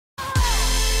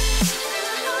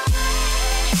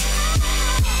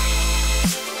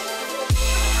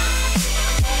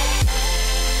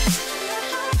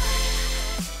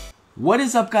What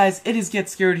is up, guys? It is Get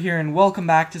Scared here, and welcome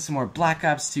back to some more Black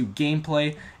Ops 2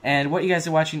 gameplay. And what you guys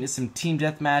are watching is some team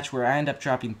deathmatch where I end up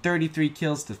dropping 33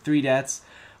 kills to 3 deaths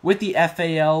with the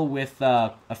FAL with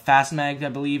a fast mag, I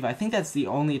believe. I think that's the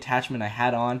only attachment I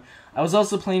had on. I was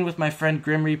also playing with my friend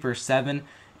Grim Reaper 7,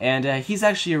 and he's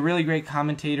actually a really great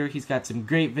commentator. He's got some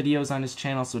great videos on his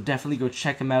channel, so definitely go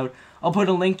check him out. I'll put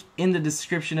a link in the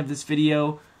description of this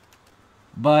video.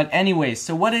 But anyway,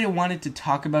 so what I wanted to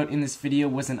talk about in this video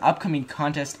was an upcoming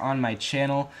contest on my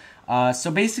channel.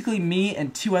 So basically me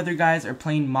and 2 other guys are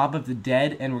playing Mob of the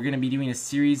Dead, and we're going to be doing a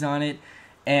series on it.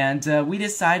 And we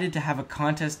decided to have a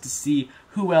contest to see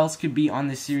who else could be on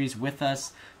this series with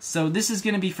us. So this is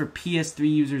going to be for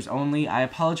PS3 users only. I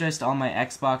apologize to all my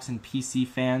Xbox and PC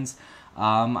fans.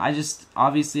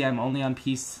 Obviously I'm only on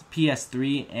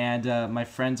PS3, and my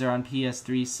friends are on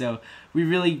PS3, so we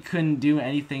really couldn't do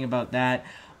anything about that.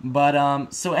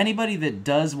 But, so anybody that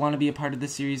does want to be a part of the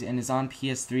series and is on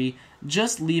PS3,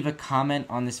 just leave a comment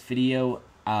on this video,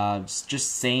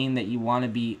 just saying that you want to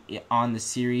be on the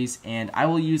series, and I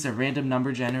will use a random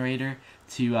number generator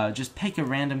to just pick a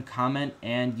random comment,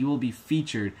 and you will be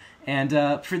featured. And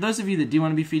for those of you that do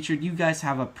want to be featured, you guys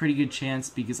have a pretty good chance,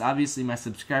 because obviously my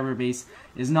subscriber base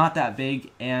is not that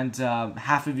big, and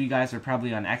half of you guys are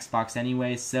probably on Xbox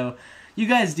anyway, so you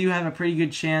guys do have a pretty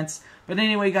good chance. But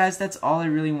anyway, guys, that's all I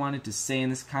really wanted to say in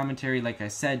this commentary. Like I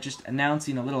said, just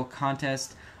announcing a little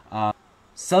contest.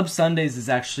 Sub Sundays is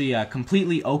actually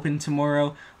completely open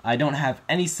tomorrow. I don't have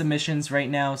any submissions right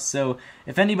now, so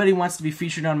if anybody wants to be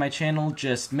featured on my channel,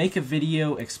 just make a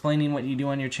video explaining what you do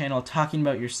on your channel, talking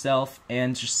about yourself,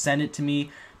 and just send it to me,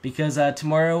 because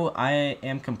tomorrow I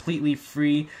am completely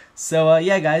free. So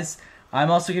yeah, guys,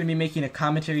 I'm also going to be making a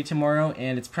commentary tomorrow,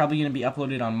 and it's probably going to be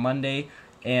uploaded on Monday.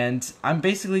 And I'm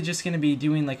basically just going to be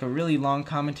doing like a really long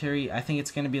commentary. I think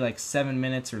it's going to be like 7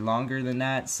 minutes or longer than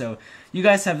that. So you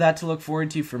guys have that to look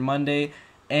forward to for Monday.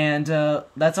 And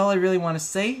that's all I really want to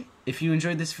say. If you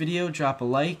enjoyed this video, drop a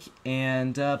like.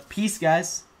 And peace,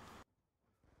 guys.